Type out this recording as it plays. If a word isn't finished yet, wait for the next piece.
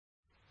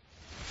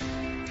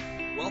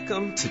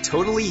Welcome to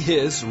Totally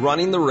His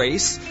Running the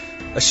Race,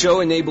 a show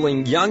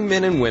enabling young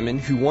men and women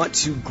who want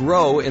to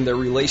grow in their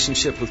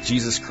relationship with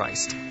Jesus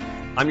Christ.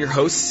 I'm your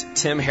host,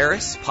 Tim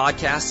Harris,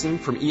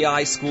 podcasting from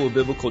EI School of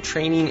Biblical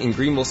Training in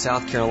Greenville,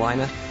 South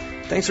Carolina.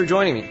 Thanks for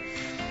joining me.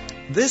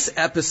 This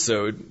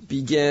episode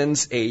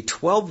begins a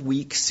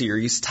 12-week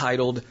series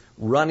titled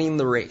Running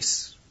the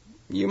Race.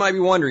 You might be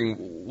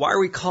wondering, why are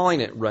we calling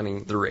it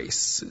Running the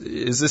Race?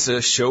 Is this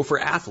a show for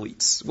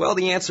athletes? Well,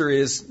 the answer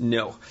is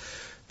no.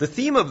 The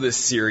theme of this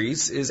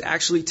series is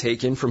actually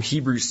taken from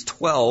Hebrews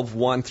 12,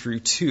 1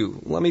 through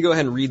 2. Let me go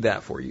ahead and read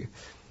that for you.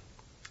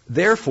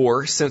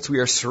 Therefore, since we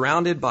are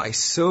surrounded by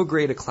so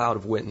great a cloud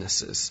of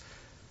witnesses,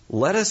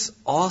 let us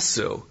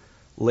also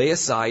lay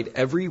aside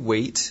every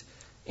weight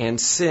and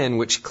sin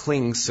which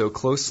clings so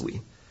closely.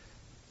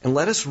 And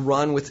let us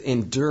run with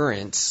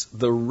endurance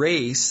the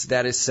race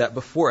that is set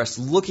before us,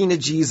 looking to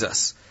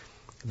Jesus,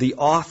 the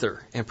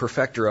author and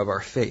perfecter of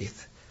our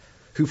faith,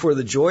 who for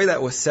the joy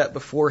that was set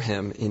before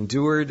him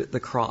endured the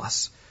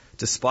cross,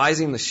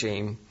 despising the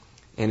shame,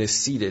 and is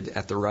seated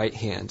at the right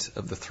hand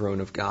of the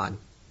throne of God.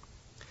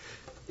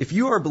 If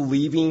you are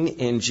believing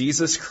in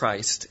Jesus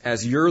Christ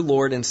as your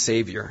Lord and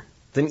Savior,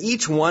 then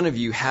each one of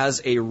you has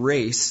a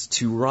race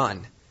to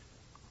run.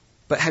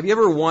 But have you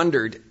ever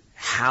wondered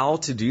how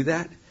to do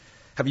that?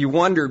 Have you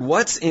wondered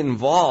what's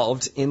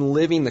involved in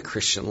living the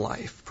Christian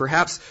life?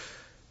 Perhaps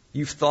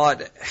you've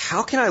thought,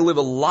 how can I live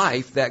a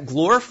life that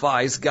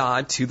glorifies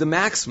God to the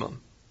maximum?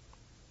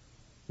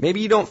 Maybe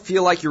you don't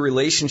feel like your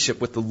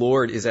relationship with the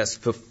Lord is as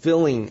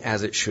fulfilling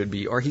as it should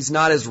be, or He's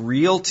not as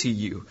real to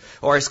you,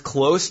 or as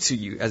close to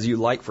you as you'd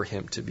like for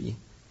Him to be.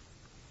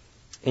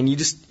 And you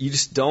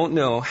just don't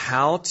know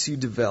how to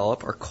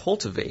develop or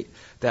cultivate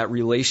that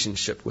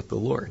relationship with the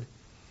Lord.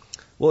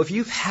 Well, if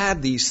you've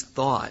had these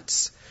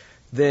thoughts,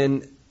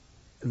 then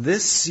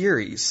this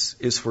series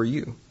is for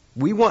you.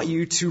 We want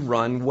you to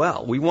run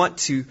well. We want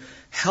to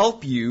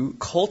help you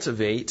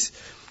cultivate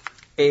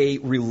a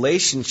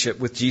relationship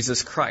with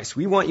Jesus Christ.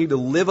 We want you to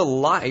live a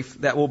life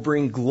that will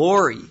bring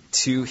glory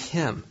to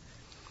Him.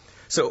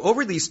 So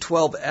over these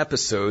 12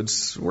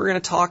 episodes, we're going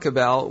to talk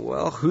about,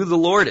 who the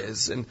Lord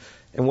is and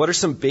what are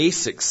some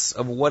basics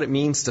of what it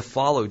means to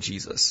follow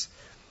Jesus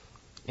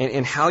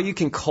and how you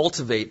can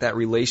cultivate that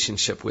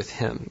relationship with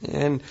Him.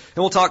 And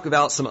we'll talk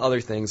about some other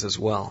things as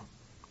well.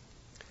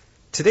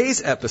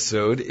 Today's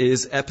episode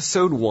is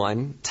episode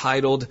 1,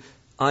 titled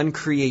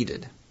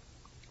Uncreated.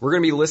 We're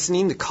going to be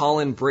listening to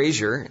Colin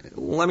Brazier.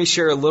 Let me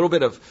share a little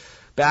bit of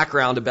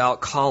background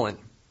about Colin.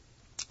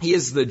 He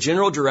is the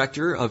General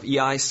Director of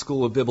EI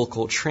School of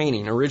Biblical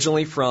Training,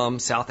 originally from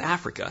South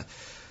Africa.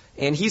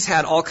 And he's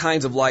had all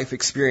kinds of life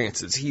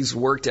experiences. He's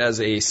worked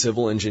as a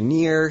civil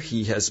engineer.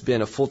 He has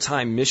been a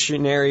full-time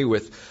missionary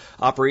with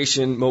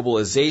Operation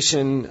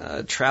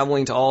Mobilization,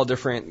 traveling to all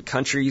different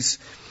countries.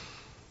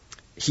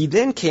 He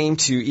then came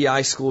to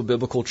EI School of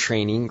Biblical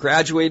Training,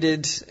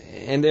 graduated,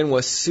 and then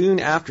was soon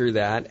after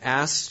that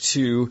asked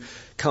to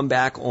come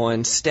back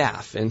on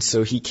staff. And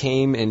so he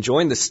came and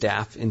joined the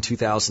staff in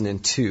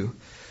 2002.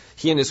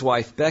 He and his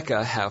wife,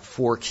 Becca, have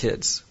 4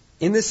 kids.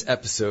 In this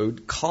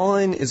episode,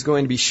 Colin is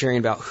going to be sharing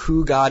about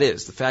who God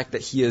is, the fact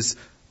that He is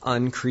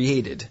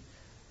uncreated.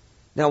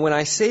 Now, when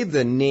I say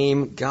the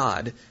name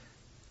God,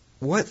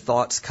 what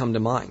thoughts come to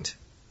mind?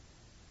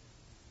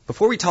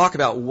 Before we talk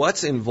about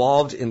what's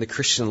involved in the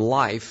Christian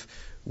life,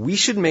 we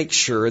should make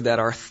sure that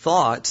our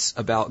thoughts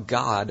about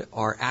God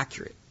are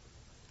accurate.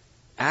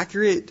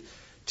 Accurate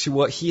to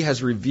what He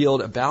has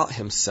revealed about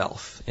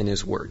Himself in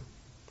His Word.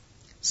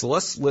 So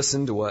let's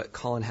listen to what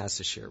Colin has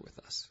to share with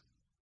us.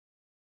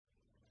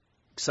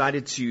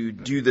 Excited to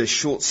do the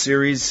short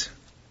series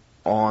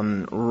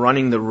on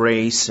running the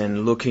race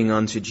and looking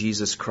unto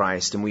Jesus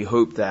Christ. And we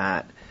hope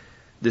that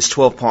this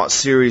 12-part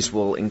series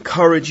will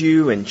encourage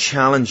you and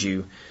challenge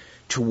you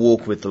to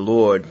walk with the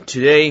Lord.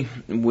 Today,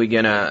 we're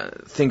going to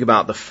think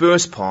about the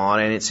first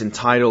part, and it's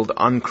entitled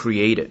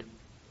Uncreated.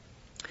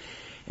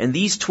 And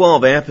these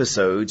 12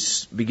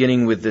 episodes,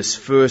 beginning with this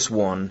first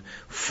one,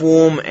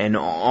 form an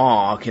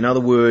arc. In other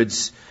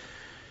words,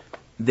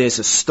 there's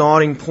a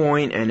starting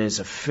point and there's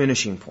a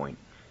finishing point.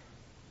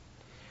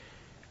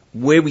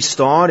 Where we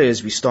start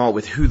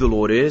with who the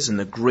Lord is and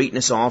the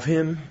greatness of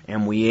Him,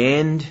 and we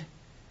end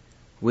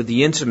with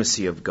the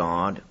intimacy of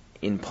God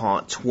in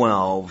part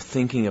 12,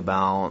 thinking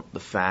about the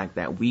fact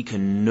that we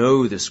can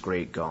know this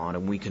great God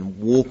and we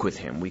can walk with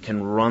Him, we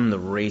can run the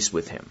race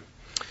with Him.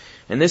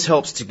 And this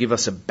helps to give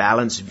us a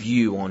balanced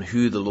view on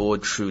who the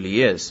Lord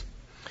truly is.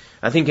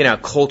 I think in our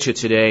culture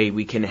today,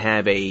 we can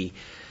have a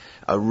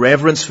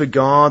reverence for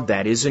God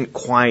that isn't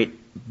quite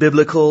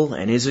biblical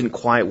and isn't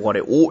quite what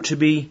it ought to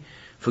be.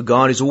 For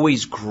God is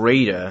always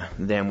greater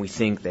than we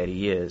think that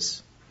He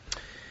is.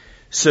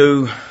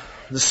 So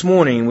this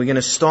morning we're going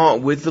to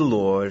start with the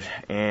Lord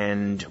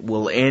and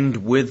we'll end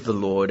with the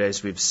Lord,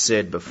 as we've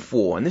said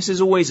before. And this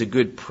is always a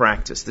good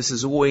practice. This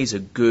is always a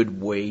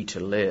good way to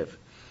live.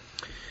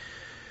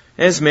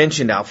 As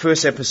mentioned, our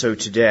first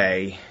episode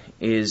today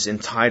is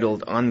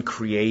entitled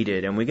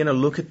Uncreated, and we're going to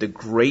look at the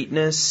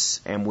greatness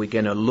and we're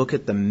going to look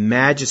at the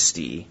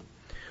majesty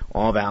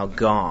of our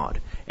God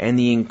and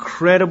the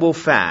incredible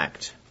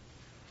fact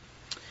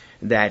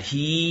that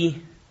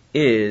He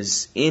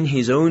is in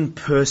His own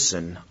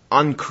person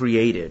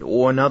uncreated,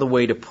 or another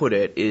way to put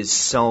it is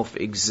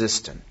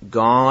self-existent.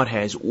 God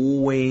has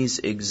always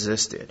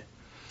existed.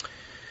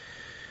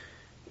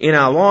 In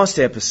our last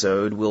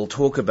episode, we'll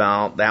talk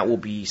about, that will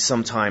be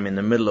sometime in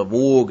the middle of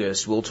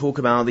August, we'll talk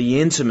about the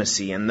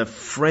intimacy and the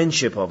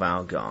friendship of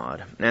our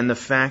God and the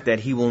fact that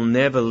He will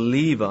never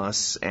leave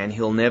us and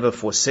He'll never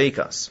forsake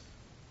us.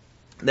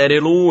 That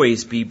He'll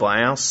always be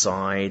by our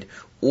side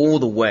all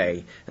the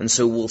way. And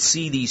so we'll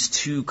see these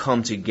two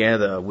come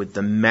together with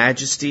the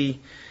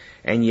majesty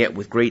and yet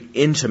with great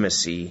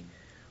intimacy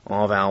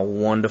of our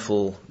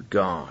wonderful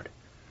God.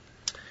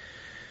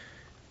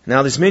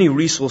 Now, there's many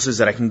resources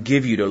that I can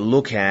give you to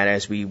look at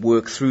as we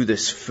work through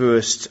this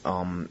first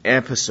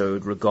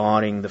episode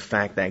regarding the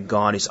fact that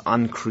God is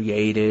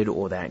uncreated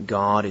or that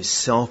God is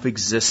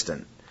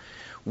self-existent.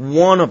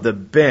 One of the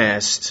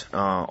best,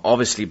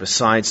 obviously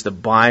besides the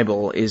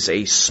Bible, is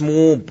a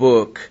small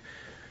book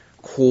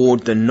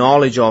called The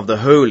Knowledge of the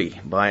Holy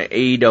by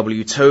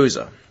A.W.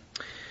 Tozer.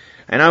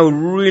 And I would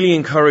really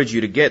encourage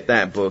you to get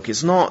that book.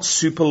 It's not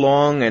super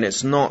long and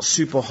it's not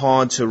super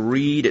hard to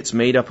read. It's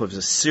made up of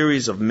a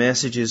series of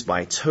messages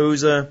by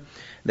Tozer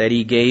that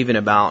he gave in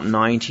about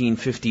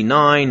 1959,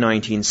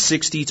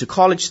 1960 to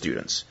college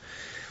students.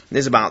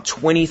 There's about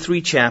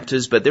 23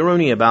 chapters, but they're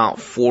only about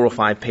 4 or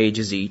 5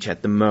 pages each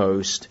at the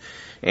most.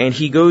 And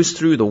he goes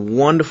through the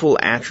wonderful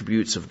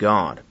attributes of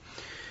God.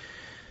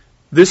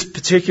 This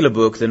particular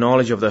book, The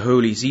Knowledge of the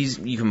Holies,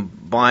 you can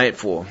buy it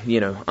for,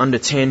 under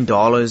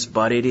 $10,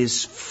 but it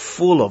is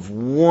full of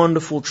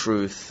wonderful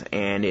truth,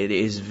 and it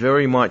is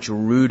very much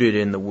rooted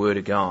in the Word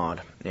of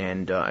God.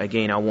 And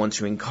again, I want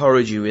to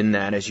encourage you in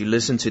that as you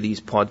listen to these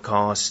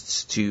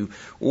podcasts to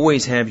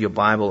always have your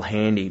Bible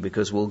handy,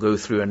 because we'll go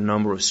through a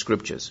number of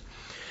scriptures.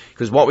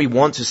 Because what we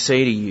want to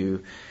say to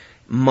you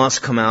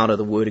must come out of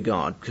the Word of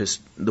God, because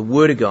the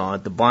Word of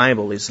God, the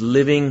Bible, is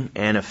living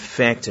and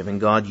effective, and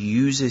God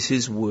uses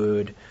His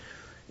Word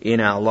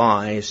in our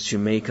lives to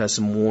make us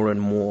more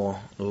and more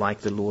like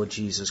the Lord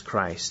Jesus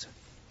Christ.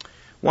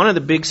 One of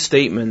the big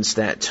statements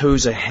that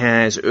Tozer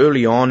has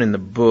early on in the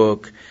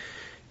book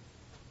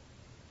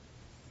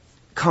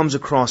comes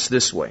across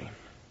this way.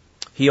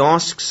 He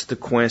asks the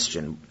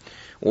question,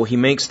 or he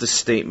makes the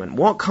statement,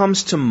 what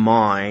comes to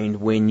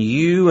mind when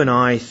you and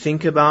I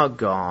think about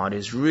God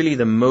is really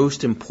the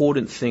most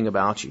important thing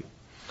about you.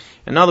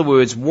 In other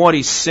words, what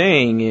he's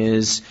saying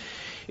is,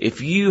 if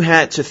you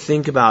had to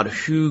think about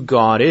who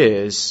God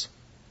is,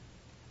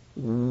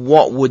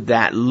 what would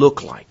that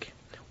look like?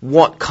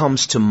 What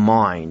comes to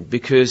mind?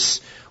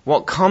 Because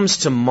what comes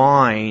to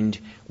mind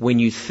when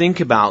you think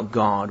about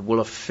God will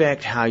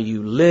affect how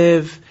you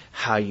live,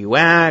 how you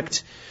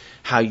act,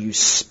 how you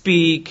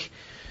speak,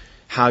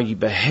 how you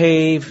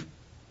behave.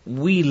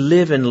 We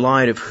live in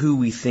light of who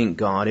we think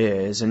God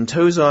is. And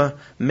Tozer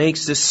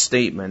makes this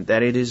statement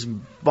that it is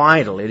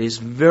vital, it is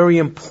very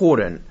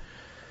important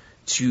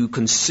to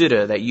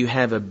consider that you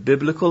have a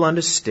biblical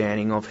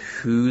understanding of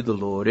who the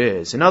Lord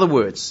is. In other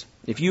words,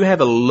 if you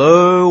have a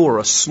low or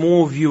a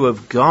small view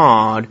of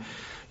God,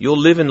 you'll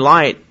live in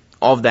light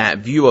of that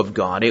view of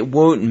God. It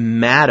won't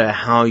matter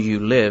how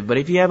you live. But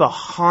if you have a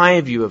high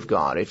view of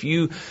God, if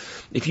you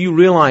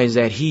realize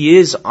that He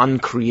is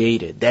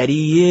uncreated, that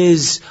He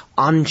is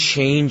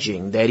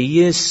unchanging, that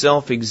He is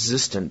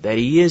self-existent, that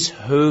He is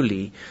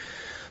holy,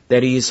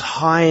 that He is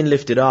high and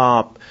lifted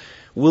up,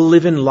 we'll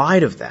live in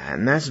light of that.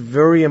 And that's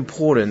very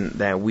important,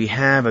 that we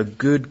have a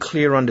good,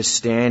 clear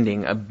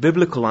understanding, a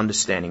biblical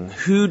understanding.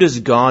 Who does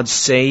God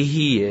say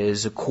He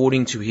is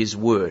according to His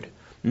Word?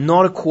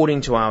 Not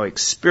according to our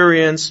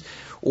experience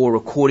or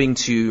according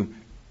to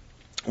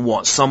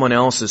what someone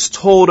else has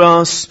told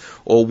us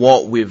or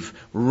what we've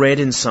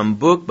read in some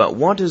book, but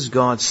what does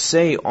God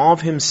say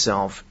of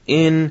Himself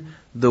in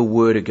the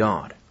Word of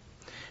God?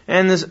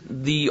 And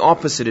the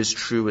opposite is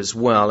true as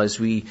well, as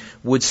we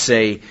would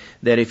say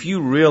that if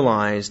you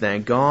realize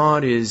that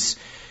God is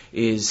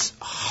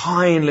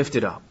high and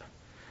lifted up,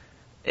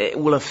 it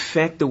will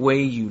affect the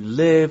way you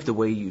live, the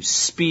way you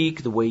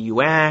speak, the way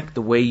you act,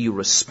 the way you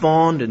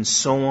respond, and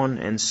so on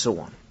and so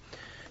on.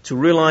 To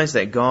realize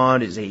that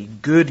God is a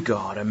good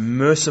God, a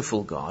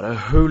merciful God, a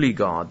holy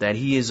God, that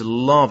He is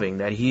loving,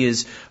 that He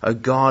is a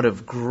God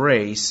of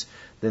grace,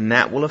 then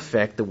that will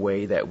affect the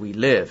way that we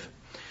live.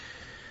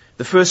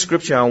 The first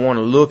scripture I want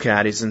to look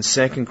at is in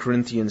 2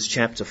 Corinthians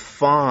chapter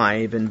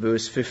 5 and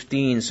verse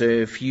 15. So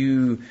if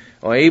you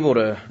are able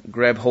to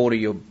grab hold of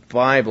your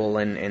Bible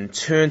and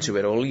turn to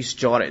it, or at least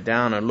jot it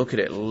down and look at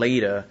it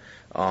later,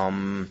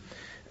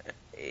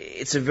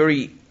 it's a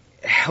very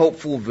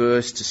helpful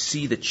verse to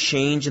see the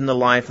change in the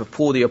life of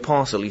Paul the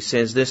Apostle. He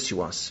says this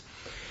to us: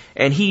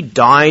 and He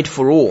died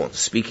for all,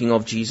 speaking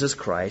of Jesus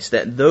Christ,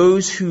 that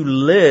those who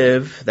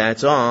live,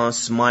 that's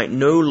us, might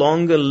no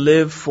longer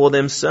live for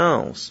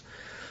themselves,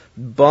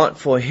 but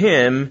for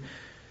Him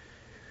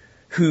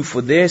who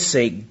for their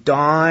sake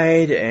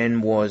died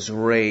and was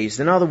raised.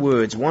 In other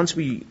words, once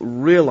we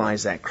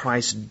realize that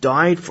Christ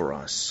died for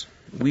us,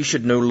 We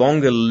should no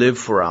longer live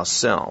for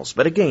ourselves.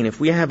 But again, if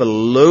we have a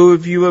low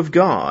view of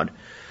God,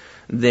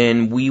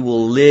 then we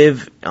will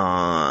live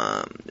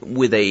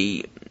with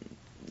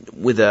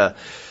a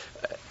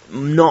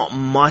not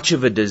much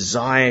of a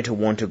desire to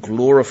want to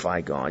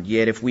glorify God.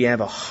 Yet if we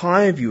have a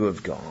high view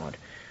of God,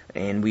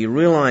 and we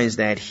realize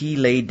that He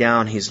laid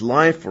down His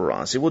life for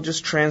us, it will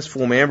just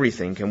transform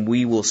everything, and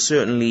we will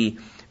certainly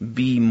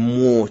be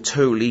more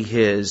totally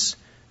His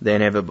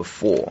than ever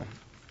before.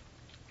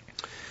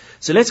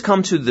 So let's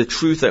come to the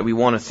truth that we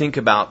want to think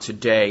about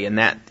today, and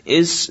that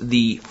is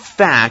the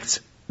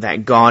fact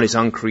that God is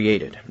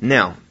uncreated.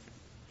 Now,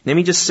 let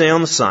me just say on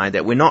the side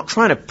that we're not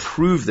trying to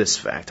prove this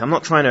fact. I'm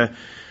not trying to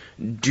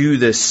do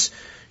this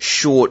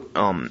short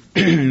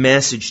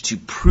message to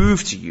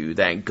prove to you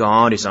that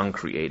God is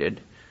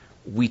uncreated.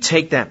 We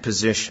take that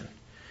position.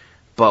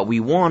 But we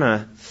want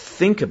to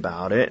think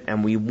about it,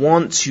 and we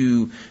want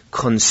to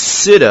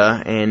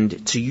consider,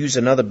 and to use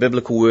another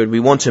biblical word, we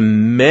want to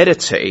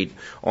meditate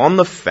on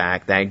the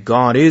fact that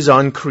God is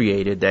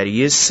uncreated, that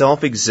He is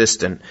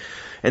self-existent.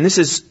 And this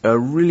is a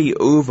really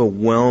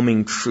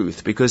overwhelming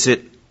truth, because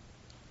it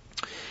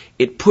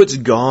puts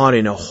God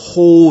in a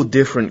whole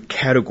different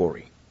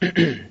category.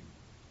 Let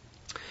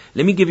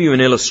me give you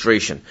an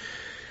illustration.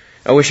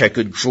 I wish I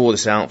could draw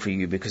this out for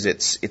you, because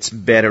it's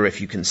better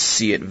if you can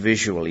see it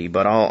visually,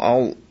 but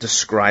I'll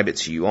describe it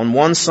to you. On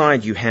one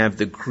side you have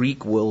the Greek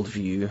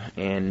worldview,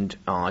 and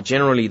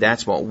generally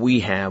that's what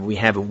we have. We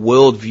have a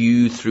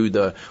worldview through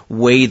the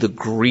way the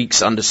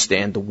Greeks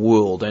understand the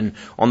world. And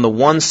on the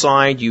one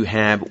side you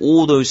have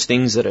all those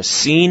things that are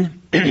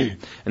seen, and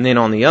then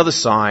on the other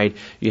side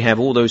you have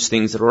all those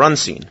things that are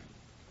unseen.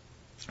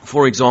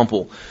 For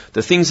example,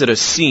 the things that are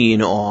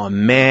seen are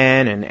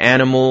man and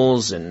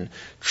animals and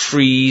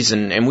trees,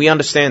 and we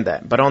understand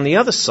that. But on the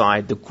other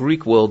side, the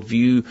Greek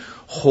worldview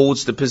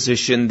holds the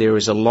position there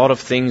is a lot of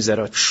things that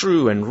are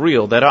true and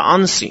real that are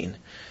unseen,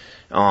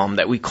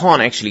 that we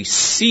can't actually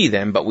see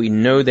them, but we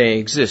know they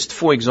exist.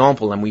 For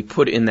example, and we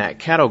put in that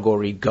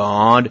category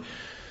God,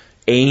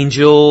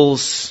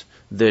 angels,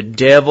 the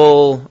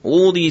devil,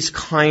 all these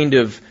kind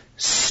of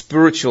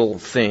spiritual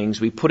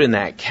things we put in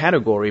that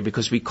category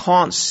because we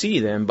can't see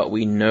them, but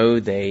we know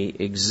they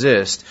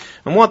exist.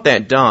 And what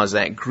that does,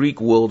 that Greek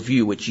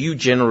worldview, which you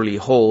generally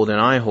hold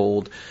and I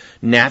hold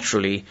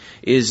naturally,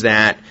 is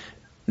that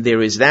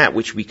there is that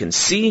which we can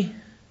see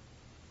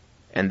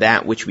and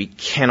that which we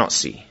cannot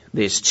see.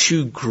 There's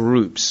two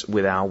groups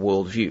with our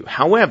worldview.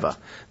 However,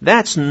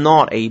 that's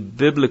not a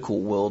biblical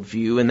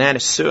worldview, and that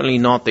is certainly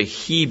not the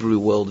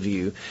Hebrew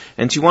worldview.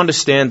 And to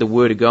understand the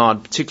Word of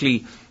God,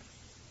 particularly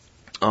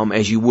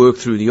as you work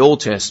through the Old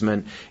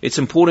Testament, it's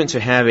important to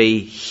have a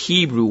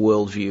Hebrew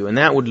worldview, and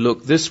that would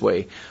look this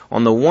way.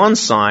 On the one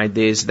side,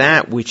 there's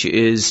that which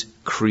is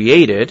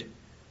created,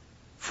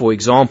 for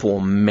example,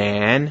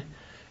 man,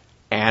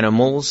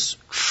 animals,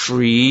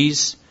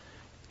 trees,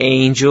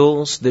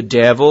 angels, the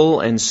devil,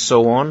 and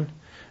so on.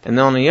 And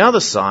then on the other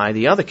side,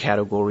 the other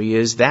category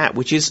is that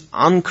which is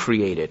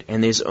uncreated,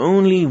 and there's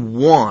only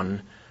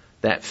one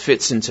that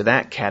fits into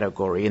that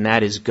category, and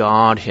that is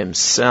God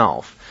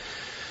Himself.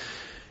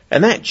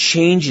 And that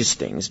changes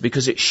things,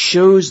 because it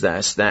shows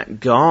us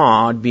that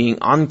God, being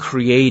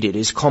uncreated,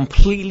 is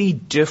completely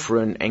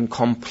different and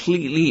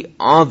completely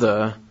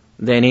other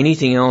than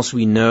anything else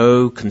we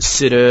know,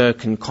 consider,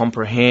 can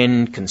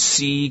comprehend, can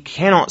see,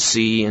 cannot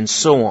see, and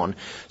so on.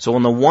 So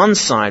on the one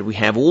side we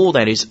have all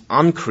that is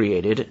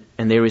uncreated,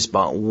 and there is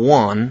but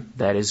one,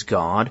 that is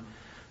God.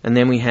 And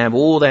then we have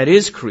all that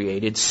is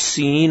created,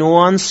 seen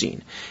or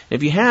unseen.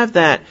 If you have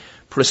that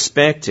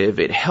perspective,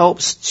 it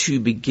helps to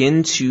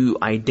begin to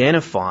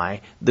identify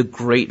the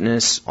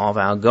greatness of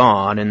our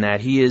God, and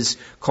that He is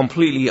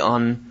completely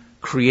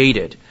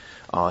uncreated,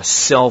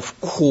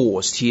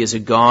 self-caused. He is a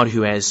God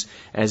who has,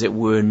 as it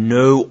were,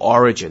 no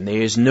origin.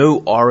 There is no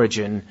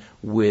origin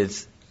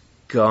with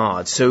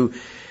God. So,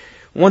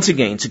 once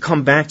again, to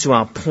come back to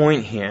our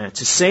point here,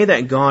 to say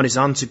that God is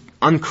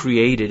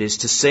uncreated is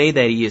to say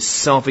that He is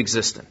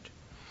self-existent,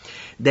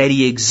 that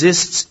He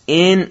exists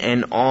in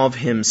and of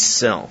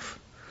Himself,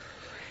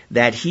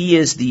 that He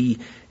is the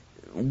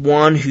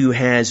one who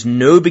has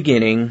no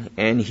beginning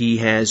and He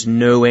has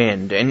no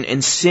end.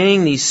 And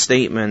saying these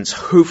statements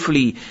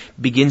hopefully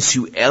begins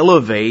to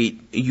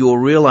elevate your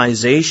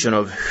realization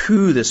of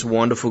who this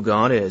wonderful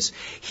God is.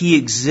 He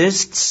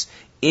exists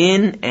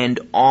in and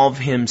of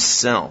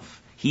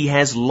Himself. He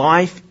has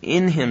life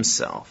in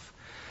Himself.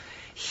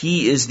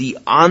 He is the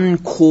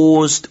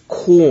uncaused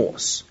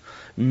cause.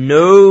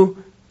 No,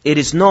 it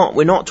is not.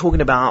 We're not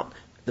talking about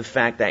the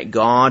fact that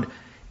God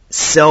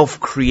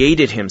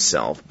self-created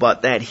Himself,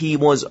 but that He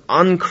was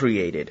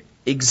uncreated,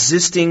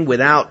 existing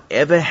without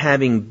ever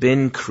having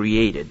been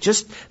created.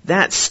 Just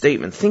that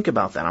statement, think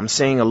about that. I'm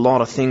saying a lot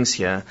of things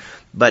here,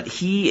 but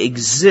He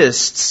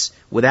exists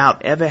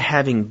without ever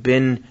having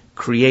been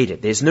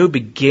created. There's no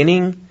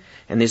beginning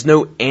and there's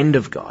no end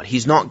of God.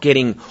 He's not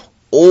getting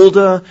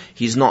older,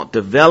 He's not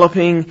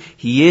developing,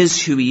 He is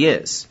who He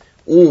is,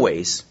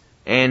 always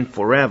and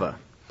forever.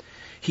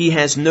 He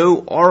has no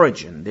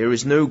origin, there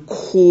is no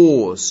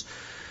cause.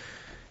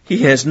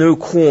 He has no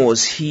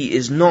cause. He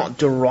is not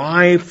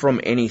derived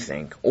from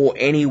anything or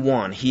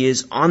anyone. He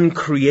is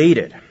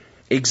uncreated,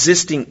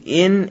 existing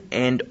in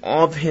and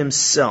of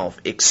himself,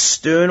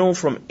 external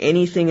from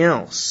anything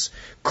else,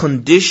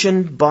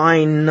 conditioned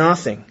by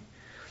nothing,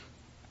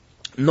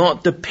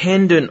 not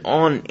dependent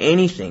on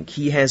anything.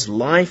 He has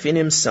life in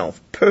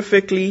himself,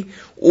 perfectly,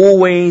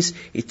 always,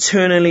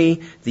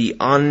 eternally, the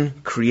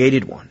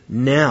uncreated one.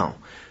 Now,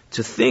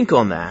 to think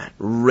on that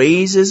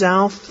raises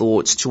our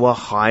thoughts to a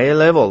higher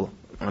level.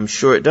 I'm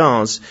sure it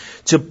does.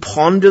 To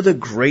ponder the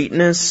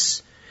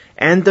greatness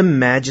and the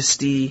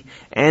majesty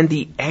and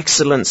the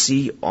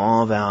excellency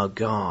of our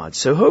God.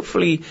 So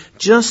hopefully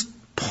just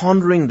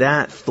pondering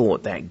that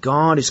thought that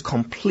God is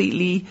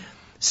completely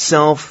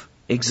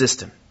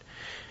self-existent.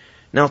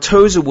 Now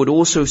Tozer would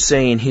also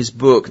say in his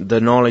book,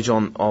 The Knowledge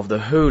of the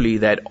Holy,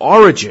 that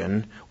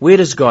origin, where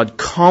does God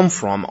come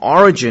from?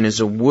 Origin is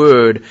a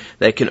word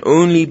that can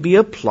only be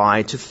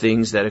applied to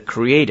things that are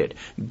created.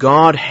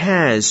 God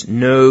has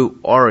no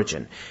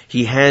origin.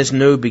 He has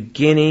no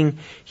beginning.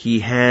 He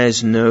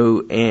has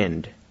no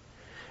end.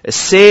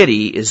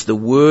 Aseity is the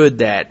word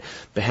that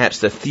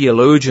perhaps the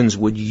theologians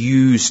would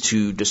use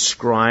to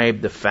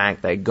describe the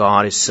fact that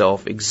God is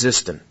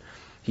self-existent.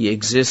 He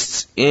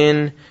exists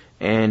in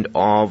and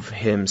of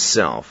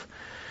himself.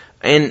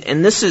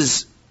 And this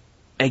is,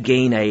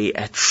 again,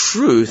 a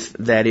truth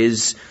that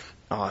is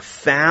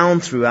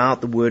found throughout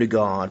the Word of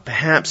God.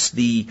 Perhaps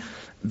the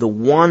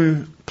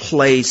one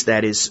place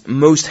that is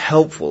most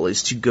helpful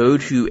is to go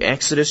to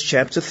Exodus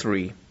chapter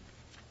 3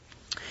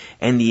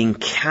 and the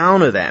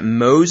encounter that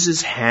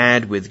Moses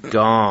had with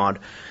God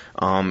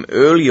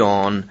early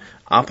on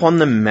up on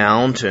the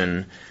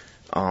mountain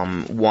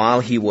while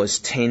he was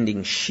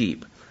tending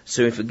sheep.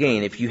 So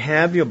if you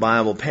have your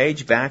Bible,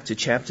 page back to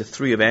chapter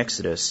 3 of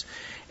Exodus,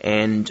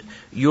 and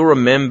you'll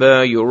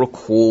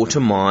recall to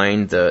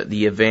mind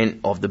the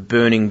event of the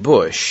burning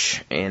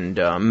bush. And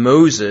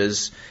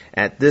Moses,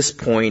 at this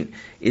point,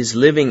 is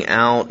living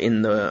out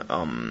in the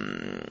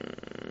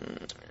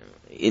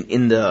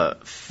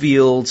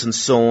fields and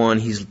so on.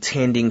 He's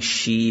tending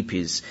sheep.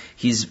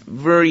 He's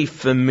very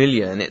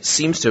familiar, and it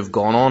seems to have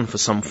gone on for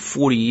some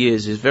 40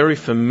 years. He's very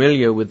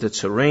familiar with the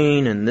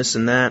terrain and this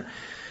and that.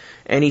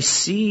 And he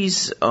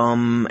sees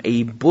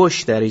a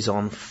bush that is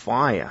on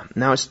fire.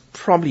 Now, it's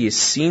probably has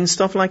seen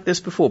stuff like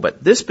this before,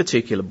 but this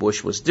particular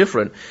bush was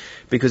different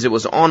because it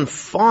was on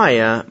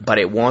fire, but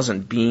it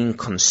wasn't being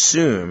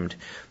consumed.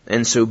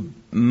 And so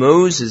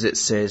Moses, it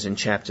says in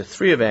chapter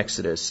 3 of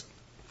Exodus,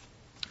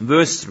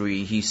 verse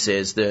 3, he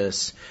says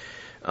this,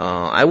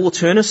 I will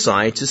turn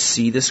aside to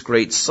see this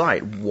great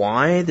sight,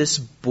 why this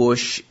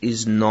bush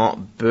is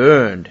not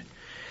burned.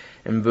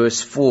 In verse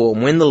 4,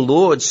 when the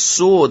Lord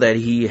saw that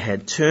he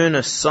had turned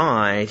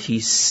aside to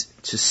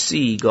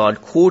see,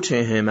 God called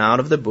to him out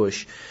of the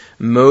bush,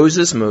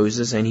 Moses,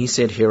 Moses, and he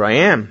said, here I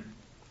am.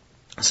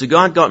 So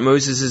God got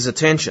Moses'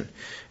 attention.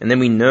 And then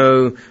we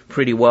know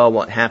pretty well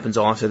what happens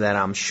after that,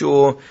 I'm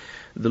sure.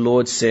 The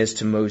Lord says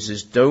to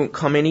Moses, don't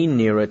come any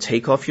nearer,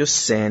 take off your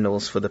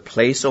sandals, for the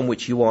place on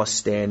which you are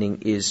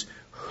standing is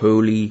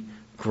holy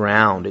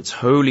ground. It's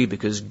holy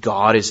because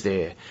God is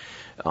there.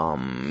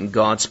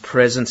 God's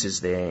presence is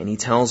there, and he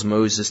tells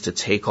Moses to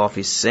take off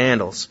his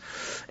sandals.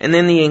 And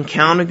then the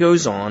encounter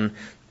goes on,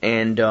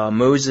 and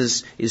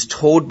Moses is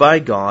told by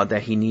God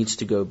that he needs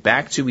to go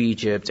back to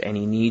Egypt, and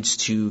he needs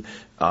to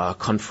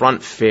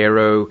confront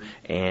Pharaoh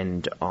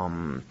and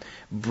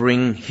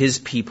bring his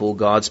people,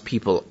 God's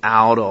people,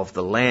 out of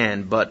the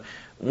land. But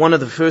one of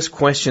the first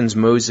questions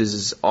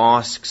Moses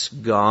asks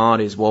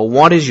God is, well,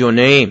 what is your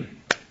name?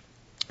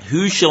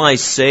 Who shall I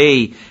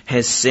say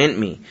has sent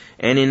me?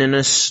 And in an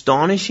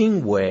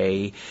astonishing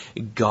way,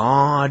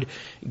 God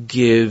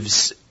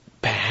gives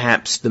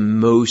perhaps the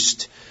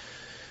most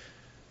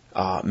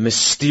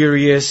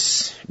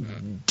mysterious,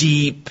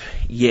 deep,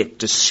 yet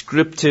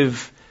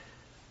descriptive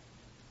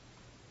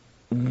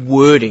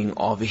wording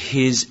of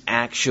his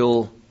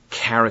actual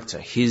character,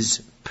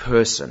 his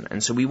person.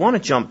 And so we want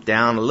to jump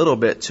down a little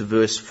bit to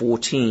verse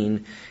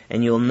 14,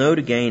 and you'll note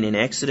again in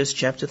Exodus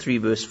chapter 3,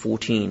 verse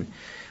 14,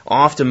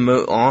 after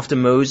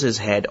Moses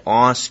had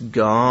asked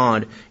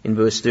God in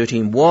verse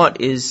 13,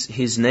 what is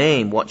his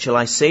name? What shall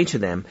I say to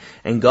them?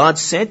 And God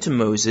said to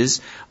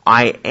Moses,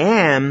 I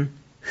am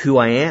who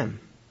I am.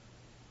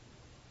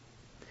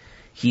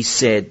 He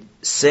said,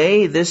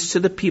 say this to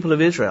the people of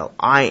Israel,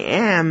 I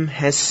am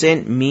has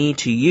sent me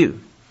to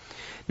you.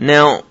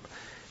 Now,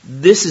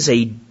 this is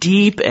a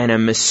deep and a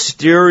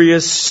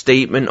mysterious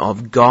statement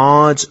of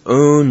God's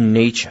own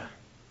nature.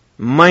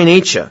 My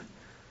nature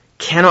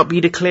cannot be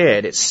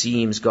declared, it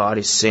seems God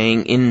is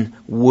saying, in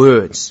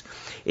words.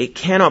 It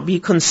cannot be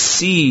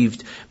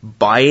conceived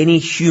by any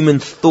human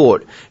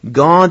thought.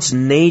 God's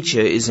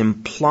nature is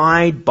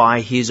implied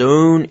by his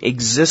own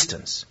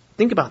existence.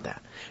 Think about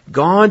that.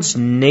 God's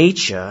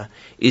nature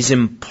is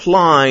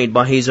implied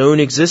by his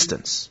own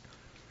existence.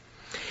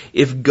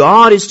 If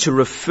God is to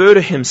refer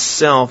to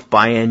himself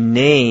by a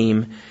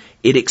name,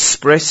 it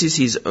expresses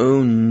his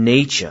own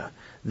nature.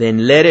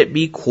 Then let it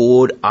be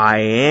called I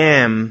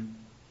am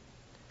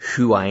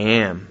who I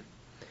am.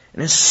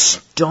 An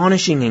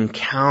astonishing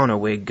encounter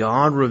where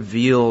God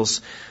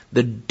reveals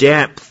the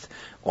depth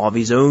of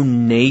His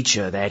own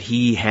nature, that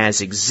He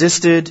has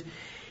existed,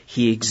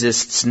 He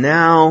exists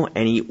now,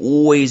 and He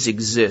always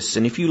exists.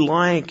 And if you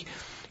like,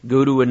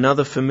 go to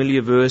another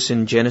familiar verse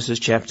in Genesis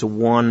chapter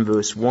 1,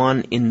 verse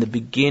 1. In the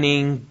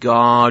beginning,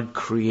 God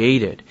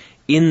created.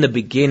 In the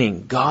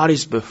beginning. God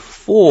is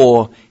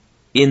before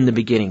in the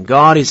beginning.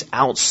 God is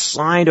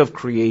outside of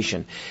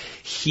creation.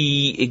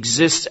 He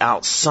exists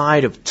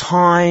outside of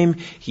time.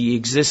 He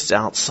exists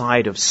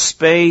outside of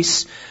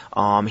space.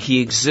 He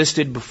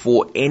existed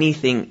before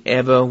anything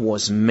ever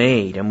was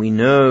made. And we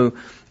know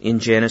in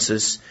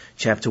Genesis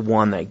chapter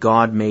 1 that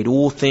God made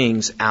all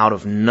things out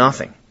of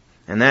nothing.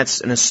 And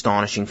that's an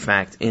astonishing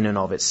fact in and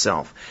of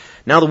itself.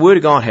 Now, the Word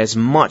of God has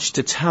much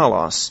to tell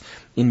us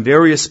in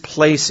various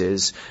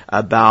places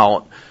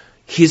about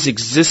His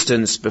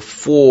existence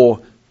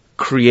before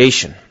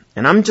creation.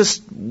 And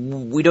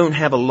we don't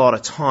have a lot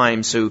of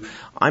time, so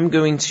I'm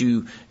going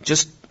to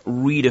just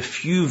read a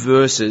few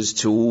verses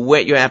to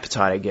whet your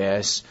appetite, I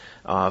guess,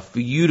 for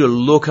you to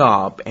look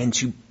up and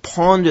to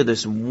ponder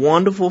this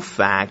wonderful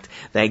fact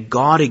that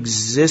God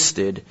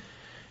existed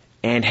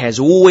and has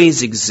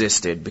always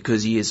existed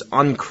because He is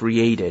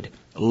uncreated.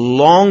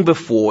 Long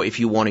before, if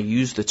you want to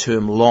use the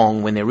term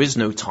long, when there is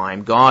no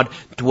time, God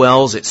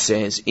dwells, it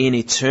says, in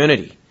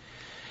eternity.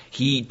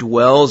 He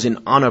dwells in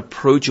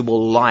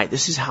unapproachable light.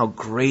 This is how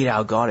great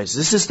our God is.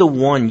 This is the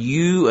one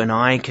you and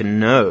I can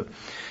know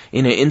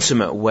in an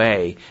intimate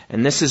way.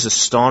 And this is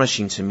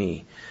astonishing to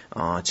me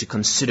to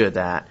consider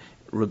that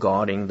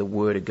regarding the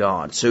Word of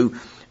God. So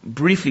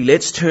briefly,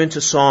 let's turn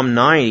to Psalm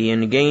 90.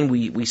 And again,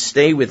 we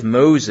stay with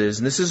Moses.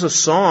 And this is a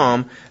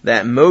psalm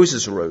that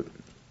Moses wrote.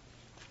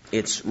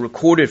 It's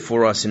recorded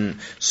for us in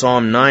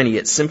Psalm 90.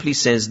 It simply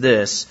says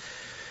this.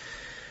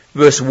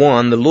 Verse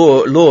 1, the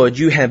Lord,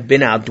 you have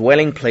been our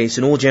dwelling place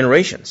in all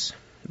generations.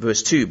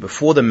 Verse 2,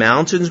 before the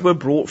mountains were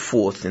brought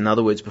forth, in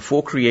other words,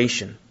 before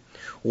creation,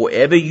 or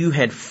ever you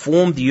had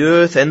formed the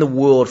earth and the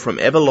world from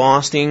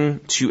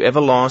everlasting to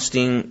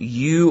everlasting,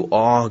 you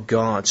are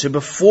God. So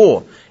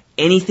before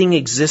anything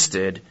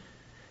existed,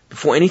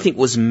 before anything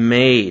was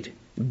made,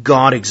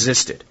 God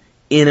existed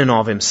in and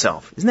of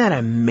Himself. Isn't that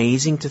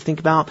amazing to think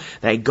about?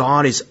 That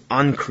God is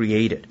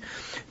uncreated.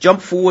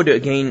 Jump forward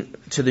again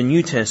to the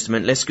New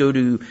Testament. Let's go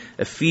to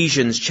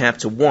Ephesians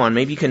chapter 1.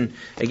 Maybe you can,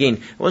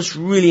 again, I'll just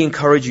really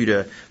encourage you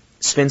to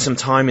spend some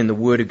time in the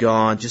Word of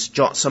God. Just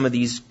jot some of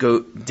these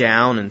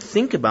down and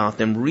think about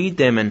them, read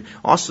them, and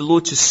ask the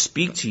Lord to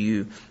speak to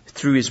you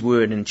through His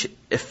Word. In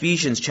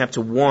Ephesians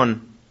chapter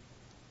 1,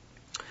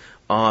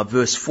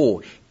 verse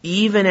 4.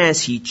 Even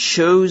as He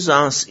chose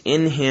us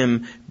in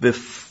Him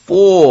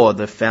before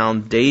the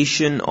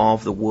foundation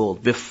of the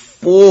world,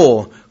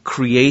 before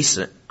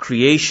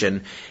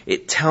creation,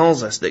 it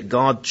tells us that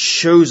God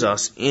chose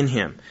us in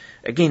Him.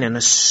 Again, an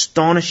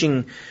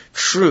astonishing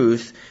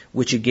truth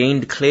which again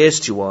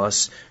declares to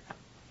us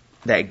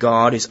that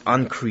God is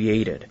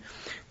uncreated.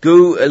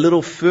 Go a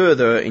little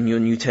further in your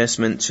New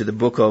Testament to the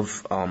book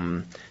of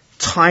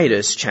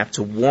Titus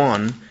chapter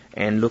 1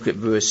 and look at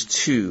verse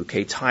 2.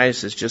 Okay,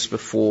 Titus is just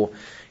before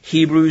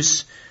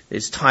Hebrews.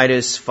 There's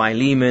Titus,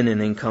 Philemon, and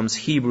then comes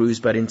Hebrews.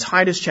 But in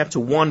Titus chapter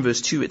 1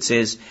 verse 2 it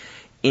says,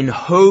 in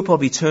hope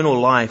of eternal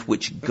life,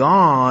 which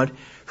God,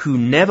 who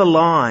never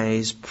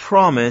lies,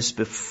 promised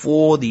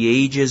before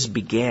the ages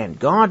began.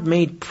 God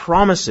made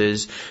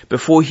promises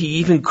before He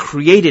even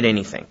created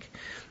anything.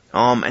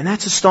 And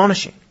that's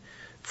astonishing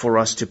for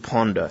us to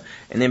ponder.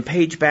 And then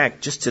page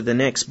back just to the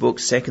next book,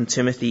 2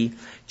 Timothy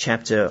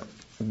chapter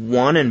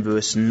 1 and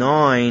verse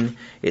 9.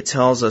 It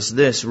tells us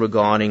this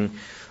regarding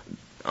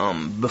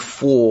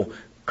before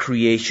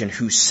creation,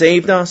 who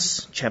saved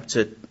us,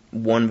 chapter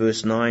 1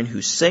 verse 9,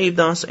 who saved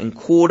us and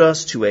called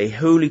us to a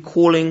holy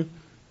calling,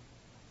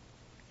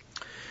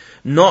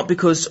 not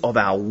because of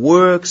our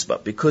works,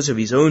 but because of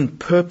His own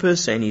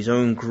purpose and His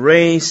own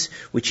grace,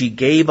 which He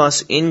gave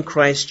us in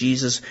Christ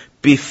Jesus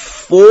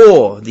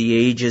before the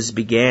ages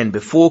began,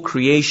 before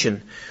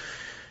creation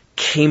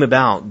came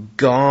about.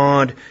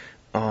 God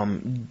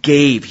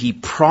gave. He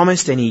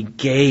promised and He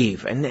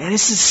gave. And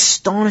it's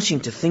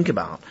astonishing to think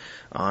about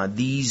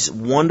these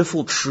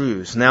wonderful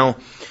truths. Now,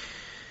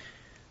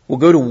 we'll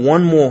go to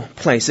one more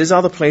place. There's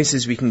other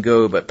places we can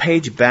go, but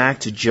page back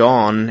to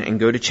John and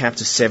go to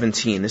chapter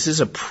 17. This is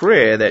a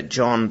prayer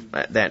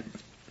that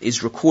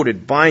is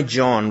recorded by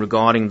John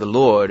regarding the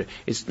Lord.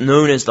 It's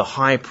known as the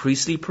high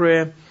priestly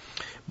prayer.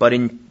 But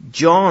in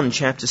John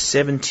chapter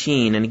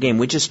 17, and again,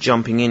 we're just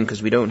jumping in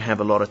because we don't have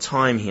a lot of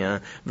time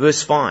here,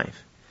 verse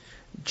 5.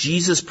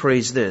 Jesus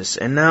prays this,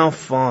 and now,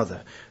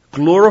 Father,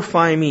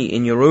 glorify me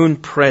in your own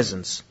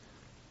presence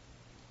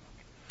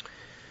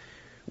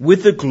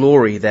with the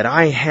glory that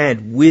I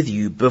had with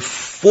you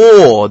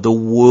before the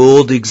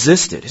world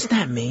existed. Isn't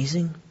that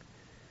amazing?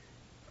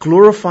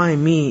 Glorify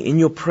me in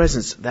your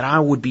presence that I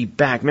would be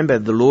back. Remember,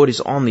 the Lord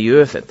is on the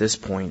earth at this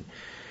point,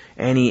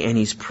 and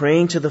He's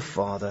praying to the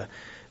Father.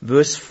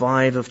 Verse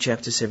 5 of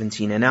chapter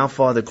 17, and now,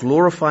 Father,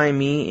 glorify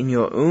me in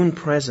your own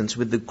presence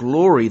with the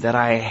glory that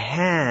I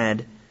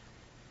had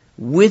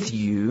with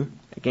you.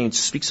 Again, it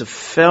speaks of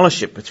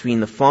fellowship between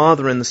the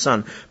Father and the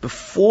Son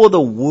before the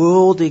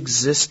world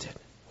existed.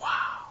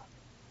 Wow.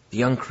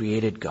 The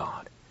uncreated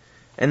God.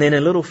 And then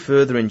a little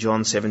further in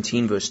John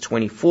 17, verse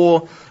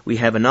 24, we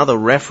have another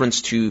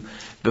reference to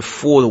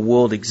before the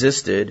world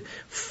existed.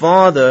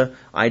 Father,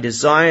 I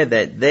desire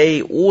that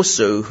they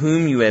also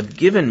whom you have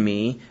given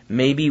me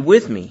may be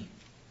with me.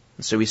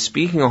 And so he's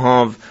speaking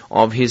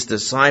of his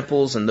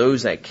disciples and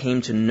those that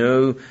came to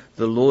know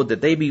the Lord,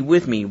 that they be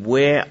with me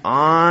where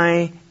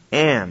I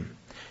am,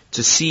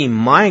 to see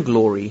my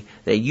glory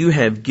that you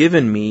have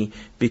given me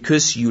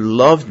because you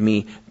loved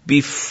me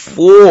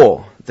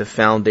before the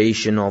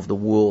foundation of the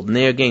world. And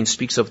there again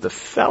speaks of the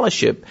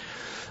fellowship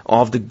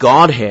of the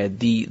Godhead,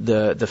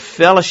 the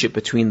fellowship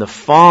between the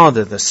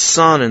Father, the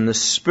Son, and the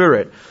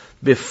Spirit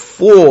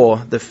before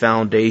the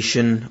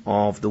foundation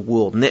of the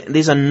world. And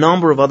there's a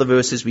number of other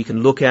verses we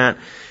can look at.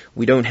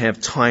 We don't have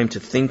time to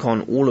think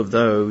on all of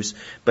those.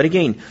 But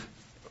again,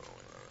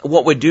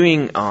 what we're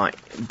doing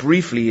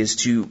briefly is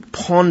to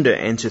ponder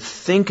and to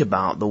think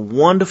about the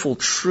wonderful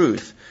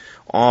truth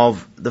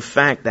of the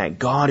fact that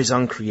God is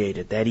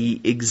uncreated, that He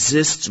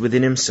exists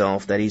within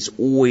Himself, that He's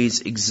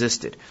always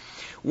existed.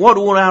 What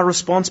will our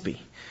response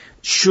be?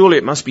 Surely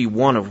it must be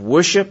one of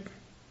worship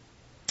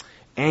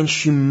and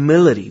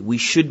humility. We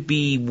should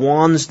be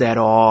ones that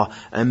are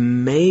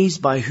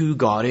amazed by who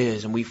God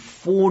is, and we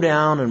fall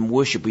down and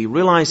worship. We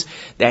realize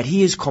that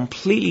He is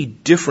completely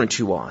different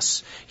to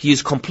us. He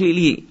is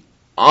completely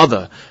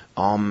other.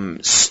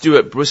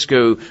 Stuart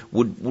Briscoe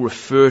would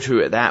refer to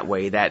it that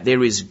way, that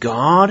there is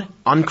God,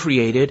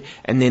 uncreated,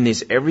 and then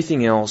there's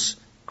everything else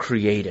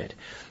created.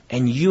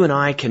 And you and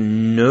I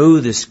can know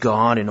this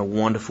God in a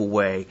wonderful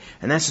way,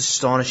 and that's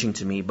astonishing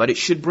to me. But it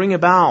should bring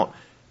about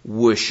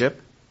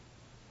worship,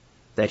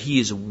 that He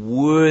is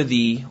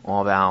worthy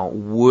of our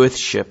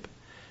worship,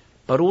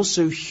 but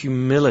also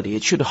humility.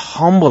 It should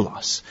humble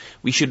us.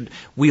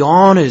 We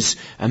aren't as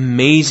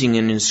amazing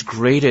and as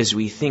great as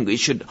we think. It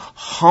should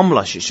humble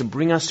us. It should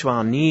bring us to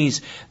our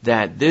knees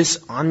that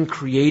this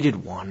uncreated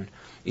one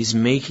is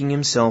making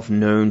Himself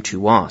known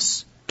to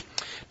us.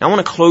 Now I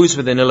want to close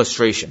with an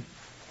illustration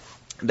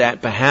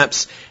that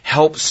perhaps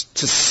helps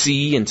to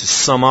see and to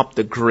sum up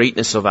the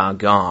greatness of our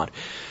God.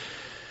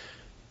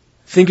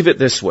 Think of it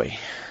this way.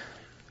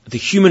 The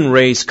human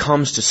race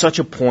comes to such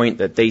a point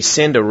that they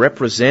send a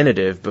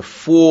representative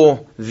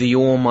before the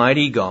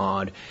Almighty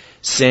God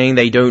saying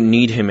they don't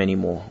need Him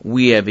anymore.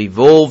 We have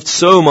evolved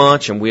so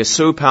much and we're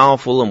so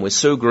powerful and we're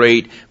so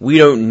great, we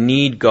don't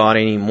need God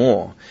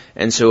anymore.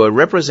 And so a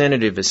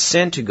representative is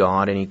sent to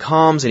God, and he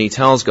comes and he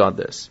tells God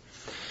this.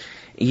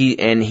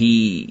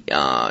 He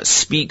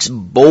speaks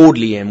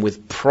boldly and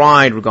with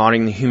pride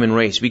regarding the human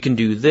race. We can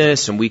do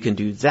this and we can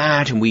do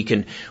that, and we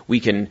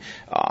can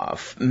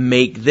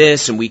make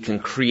this and we can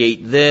create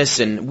this,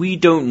 and we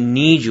don't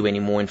need you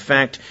anymore. In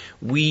fact,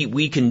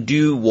 we can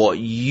do what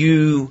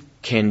you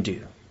can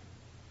do.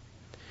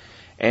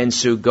 And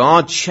so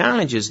God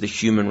challenges the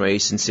human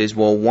race and says,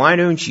 well, why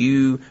don't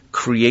you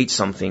create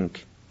something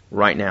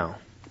right now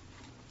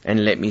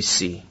and let me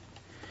see?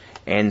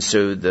 And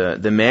so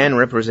the man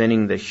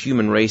representing the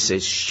human race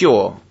says,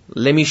 sure,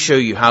 let me show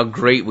you how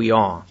great we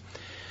are.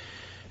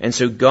 And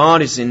so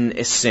God is, in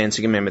a sense,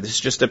 remember, this is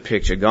just a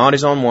picture. God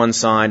is on one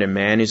side and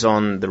man is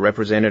on, the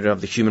representative of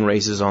the human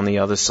race is on the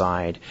other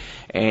side.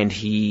 And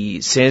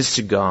he says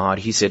to God,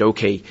 he said,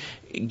 okay,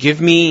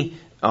 give me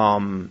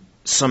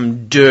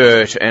some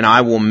dirt and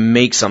I will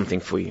make something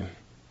for you.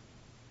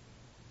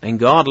 And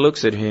God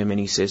looks at him and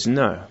He says,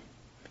 no,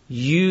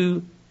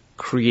 you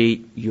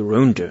create your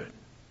own dirt.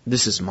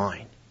 This is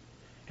mine.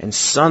 And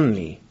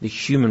suddenly, the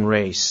human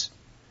race,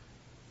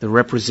 the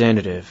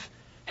representative,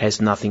 has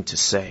nothing to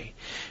say.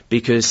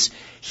 Because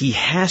he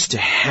has to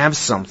have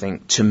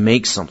something to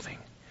make something.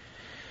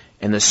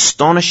 And the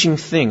astonishing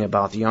thing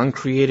about the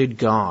uncreated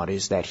God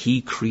is that He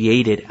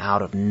created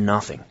out of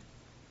nothing.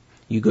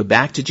 You go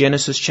back to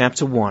Genesis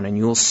chapter 1 and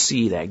you'll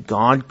see that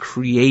God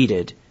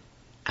created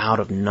out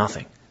of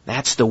nothing.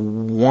 That's the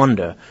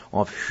wonder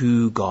of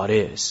who God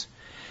is.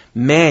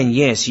 Man,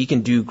 yes, he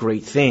can do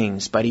great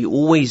things, but he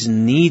always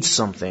needs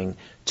something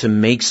to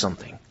make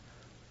something.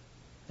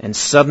 And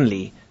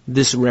suddenly,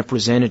 this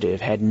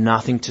representative had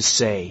nothing to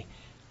say.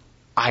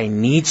 I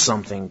need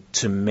something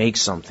to make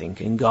something.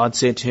 And God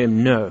said to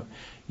him, no,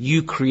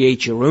 you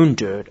create your own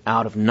dirt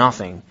out of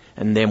nothing,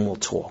 and then we'll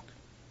talk.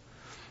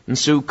 And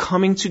so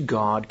coming to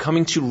God,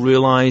 coming to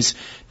realize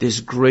this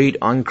great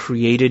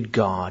uncreated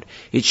God,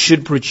 it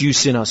should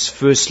produce in us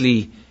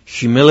firstly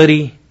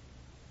humility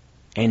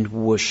and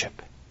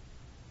worship.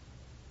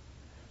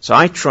 So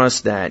I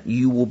trust that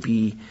you will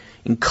be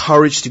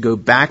encouraged to go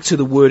back to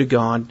the Word of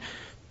God.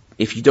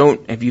 If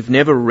you've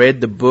never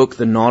read the book,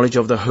 The Knowledge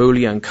of the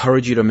Holy, I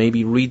encourage you to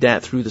maybe read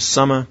that through the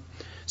summer.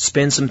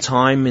 Spend some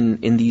time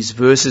in these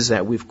verses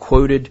that we've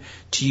quoted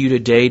to you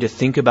today to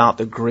think about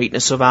the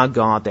greatness of our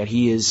God, that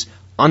He is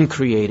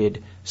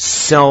uncreated,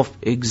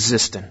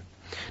 self-existent.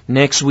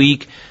 Next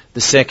week,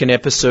 the second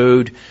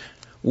episode,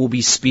 we'll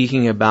be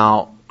speaking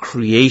about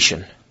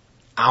creation,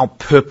 our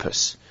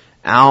purpose,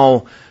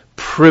 our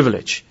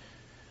privilege,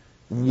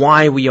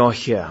 why we are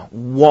here,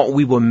 what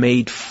we were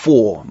made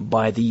for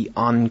by the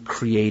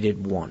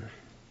uncreated one.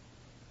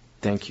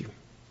 Thank you.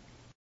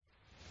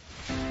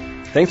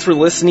 Thanks for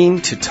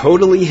listening to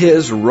Totally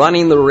His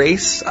Running the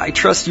Race. I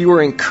trust you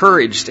are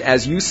encouraged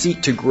as you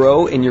seek to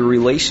grow in your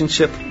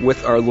relationship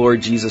with our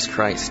Lord Jesus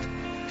Christ.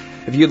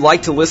 If you'd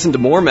like to listen to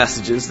more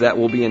messages that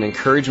will be an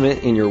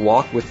encouragement in your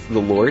walk with the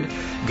Lord,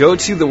 go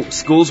to the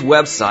school's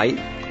website,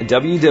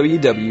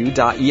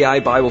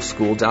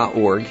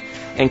 www.eibibleschool.org,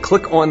 and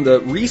click on the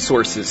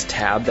Resources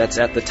tab that's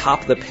at the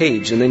top of the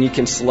page, and then you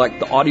can select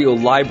the audio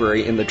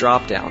library in the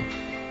drop-down.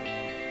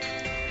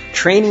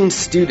 Training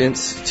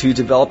students to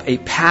develop a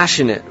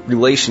passionate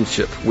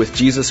relationship with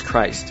Jesus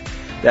Christ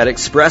that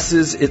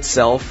expresses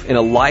itself in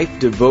a life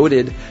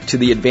devoted to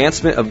the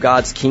advancement of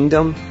God's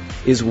kingdom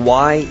is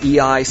why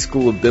EI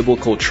School of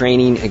Biblical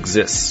Training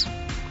exists.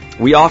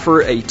 We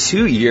offer a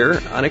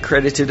 2-year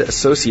unaccredited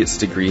associate's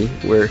degree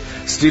where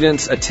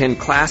students attend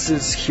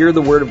classes, hear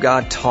the Word of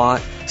God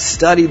taught,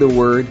 study the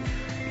Word,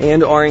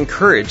 and are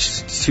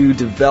encouraged to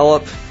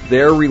develop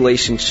their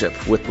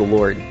relationship with the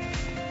Lord.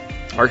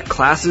 Our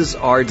classes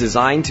are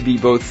designed to be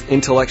both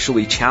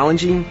intellectually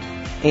challenging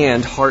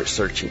and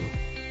heart-searching.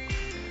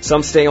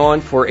 Some stay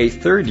on for a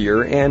 3rd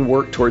year and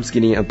work towards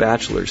getting a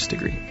bachelor's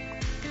degree.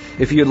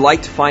 If you'd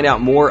like to find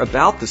out more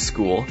about the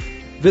school,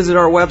 visit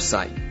our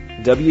website,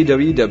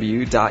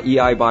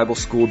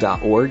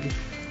 www.eibibleschool.org.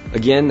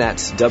 Again,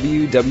 that's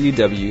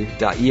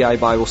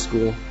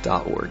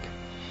www.eibibleschool.org.